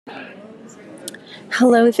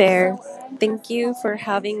Hello there. Thank you for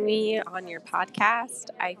having me on your podcast.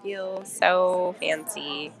 I feel so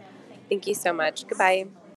fancy. Thank you so much. Goodbye.